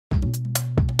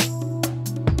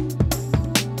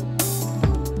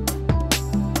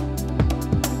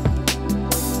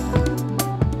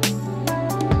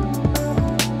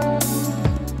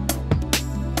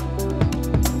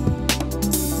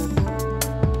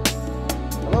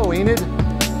Enid,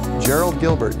 Jerald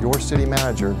Gilbert, your city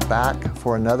manager, back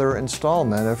for another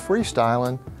installment of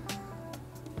Freestylin'.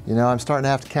 You know, I'm starting to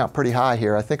have to count pretty high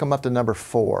here. I think I'm up to number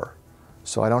 4.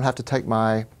 So I don't have to take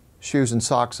my shoes and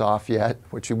socks off yet,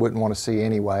 which you wouldn't want to see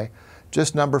anyway.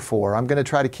 Just number 4. I'm going to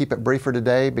try to keep it briefer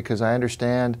today because I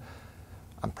understand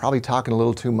I'm probably talking a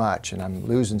little too much and I'm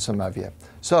losing some of you.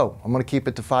 So I'm going to keep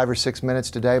it to 5 or 6 minutes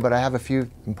today, but I have a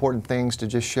few important things to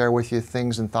just share with you,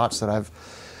 things and thoughts that I've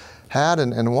had.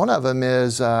 And one of them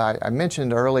is, I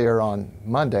mentioned earlier on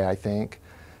Monday, I think,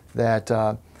 that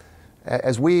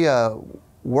as we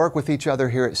work with each other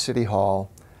here at City Hall,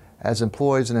 as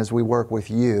employees and as we work with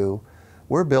you,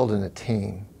 we're building a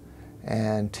team.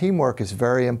 And teamwork is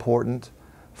very important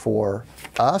for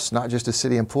us, not just as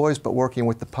city employees, but working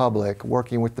with the public,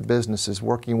 working with the businesses,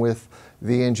 working with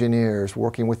the engineers,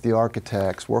 working with the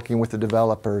architects, working with the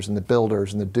developers and the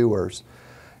builders and the doers.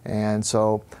 And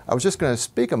so I was just going to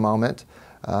speak a moment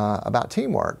about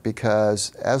teamwork,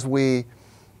 because as we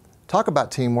talk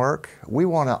about teamwork, we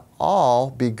want to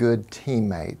all be good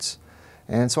teammates.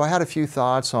 And so I had a few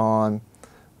thoughts on,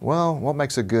 well, what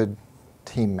makes a good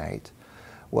teammate?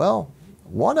 Well,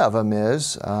 one of them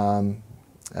is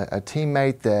a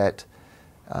teammate that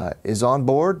is on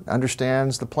board,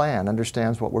 understands the plan,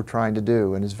 understands what we're trying to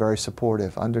do, and is very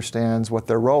supportive, understands what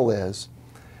their role is,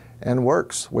 and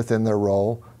works within their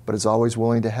role, but is always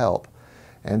willing to help.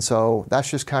 And so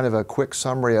that's just kind of a quick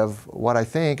summary of what I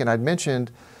think. And I'd mentioned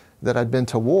that I'd been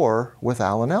to war with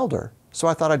Alan Elder. So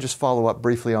I thought I'd just follow up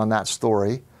briefly on that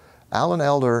story. Alan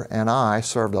Elder and I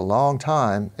served a long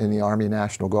time in the Army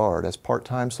National Guard as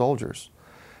part-time soldiers,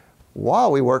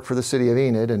 while we worked for the city of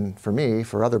Enid, and for me,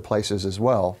 for other places as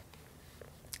well.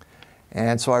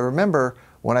 And so I remember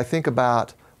when I think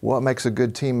about what makes a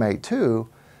good teammate too,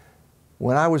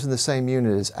 when I was in the same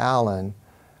unit as Alan,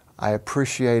 I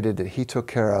appreciated that he took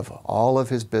care of all of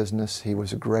his business. He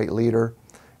was a great leader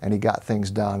and he got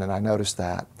things done, and I noticed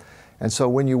that. And so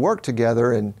when you work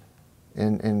together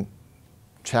in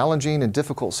challenging and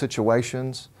difficult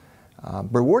situations,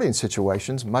 rewarding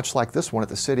situations, much like this one at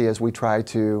the city, as we try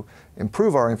to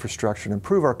improve our infrastructure and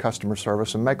improve our customer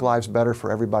service and make lives better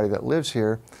for everybody that lives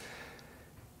here,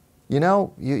 you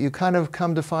know, you kind of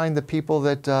come to find the people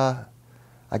that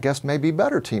I guess may be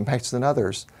better teammates than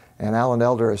others. And Alan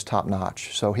Elder is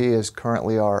top-notch. So he is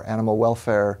currently our animal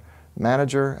welfare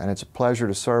manager, and it's a pleasure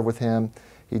to serve with him.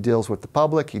 He deals with the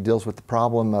public, he deals with the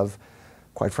problem of,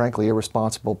 quite frankly,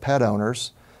 irresponsible pet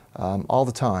owners all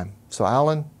the time. So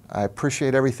Alan, I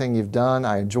appreciate everything you've done.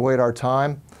 I enjoyed our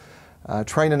time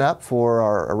training up for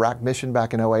our Iraq mission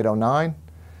back in 08-09,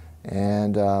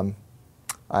 and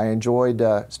I enjoyed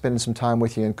spending some time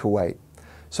with you in Kuwait.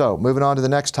 So moving on to the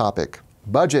next topic.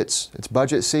 Budgets. It's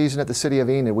budget season at the city of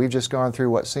Enid. We've just gone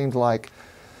through what seemed like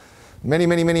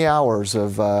many hours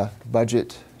of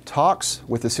budget talks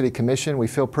with the City Commission. We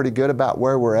feel pretty good about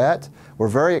where we're at. We're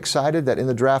very excited that in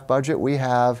the draft budget we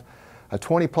have a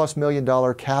 $20+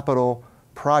 million capital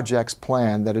projects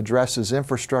plan that addresses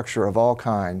infrastructure of all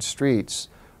kinds: streets,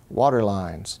 water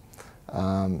lines,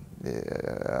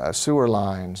 sewer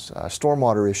lines,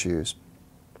 stormwater issues.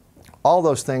 All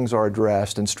those things are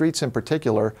addressed, and streets in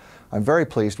particular I'm very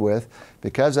pleased with,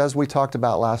 because as we talked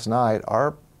about last night,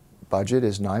 our budget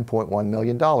is $9.1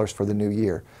 million for the new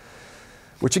year,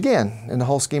 which again, in the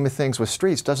whole scheme of things with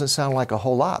streets, doesn't sound like a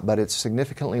whole lot, but it's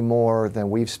significantly more than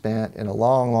we've spent in a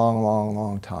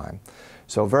long time.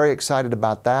 So very excited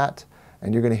about that,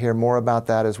 and you're going to hear more about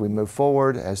that as we move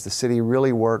forward, as the city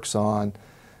really works on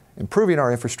improving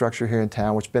our infrastructure here in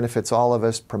town, which benefits all of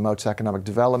us, promotes economic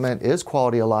development, is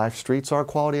quality of life. Streets are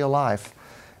quality of life.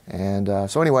 And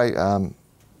so anyway,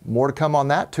 more to come on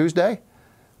that Tuesday.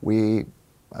 We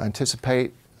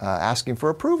anticipate asking for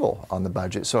approval on the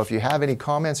budget. So if you have any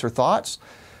comments or thoughts,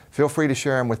 feel free to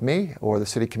share them with me or the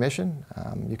City Commission.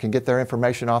 You can get their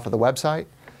information off of the website,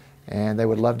 and they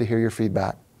would love to hear your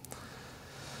feedback.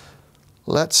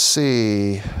 Let's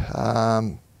see.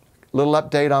 Little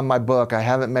update on my book. I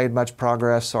haven't made much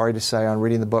progress, sorry to say, on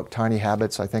reading the book Tiny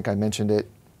Habits. I think I mentioned it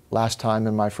last time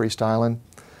in my Freestylin',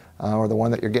 or the one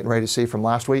that you're getting ready to see from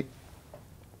last week.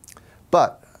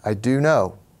 But I do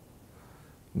know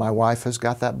my wife has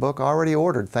got that book already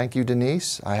ordered. Thank you,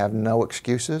 Denise. I have no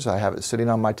excuses. I have it sitting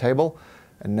on my table,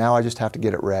 and now I just have to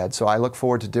get it read. So I look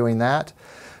forward to doing that.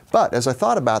 But as I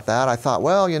thought about that, I thought,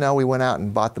 well, you know, we went out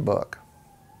and bought the book.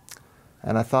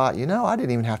 And I thought, you know, I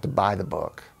didn't even have to buy the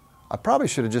book. I probably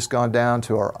should have just gone down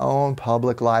to our own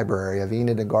public library of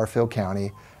Enid and Garfield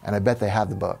County, and I bet they have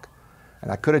the book.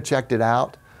 And I could have checked it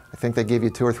out. I think they give you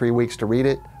 2 or 3 weeks to read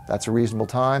it. That's a reasonable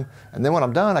time. And then when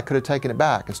I'm done, I could have taken it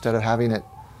back instead of having it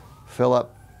fill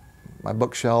up my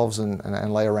bookshelves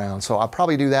and lay around. So I'll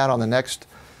probably do that on the next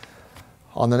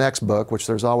book, which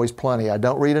there's always plenty. I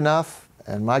don't read enough,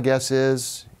 and my guess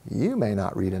is you may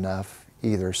not read enough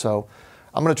either. So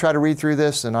I'm going to try to read through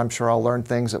this, and I'm sure I'll learn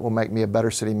things that will make me a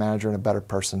better city manager and a better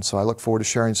person. So I look forward to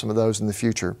sharing some of those in the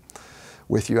future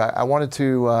with you. I wanted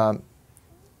to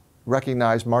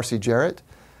recognize Marcy Jarrett,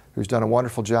 who's done a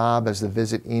wonderful job as the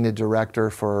Visit Enid Director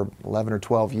for 11 or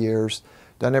 12 years,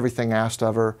 done everything asked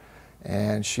of her,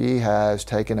 and she has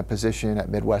taken a position at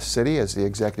Midwest City as the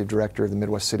Executive Director of the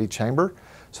Midwest City Chamber.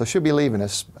 So she'll be leaving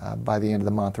us by the end of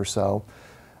the month or so.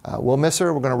 We'll miss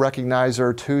her. We're going to recognize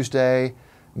her Tuesday,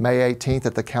 May 18th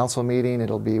at the council meeting.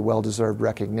 It'll be well-deserved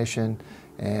recognition,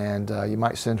 and you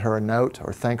might send her a note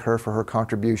or thank her for her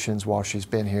contributions while she's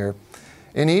been here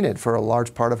in Enid for a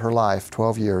large part of her life,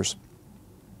 12 years.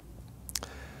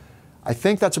 I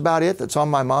think that's about it that's on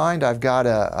my mind. I've got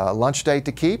a lunch date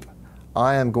to keep.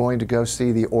 I am going to go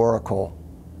see the Oracle.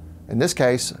 In this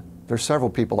case, there's several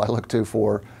people I look to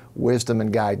for wisdom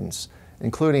and guidance,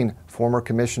 including former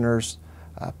commissioners,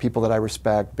 people that I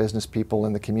respect, business people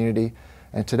in the community.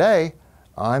 And today,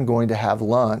 I'm going to have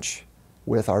lunch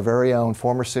with our very own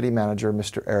former city manager,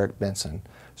 Mr. Eric Benson.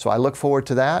 So I look forward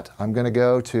to that. I'm going to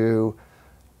go to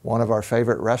one of our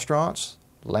favorite restaurants,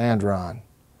 Land Run.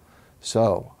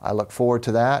 So I look forward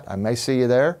to that. I may see you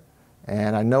there,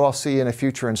 and I know I'll see you in a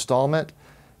future installment,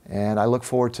 and I look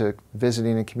forward to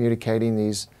visiting and communicating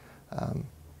these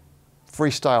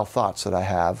freestyle thoughts that I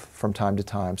have from time to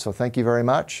time. So thank you very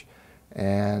much,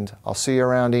 and I'll see you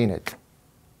around Enid.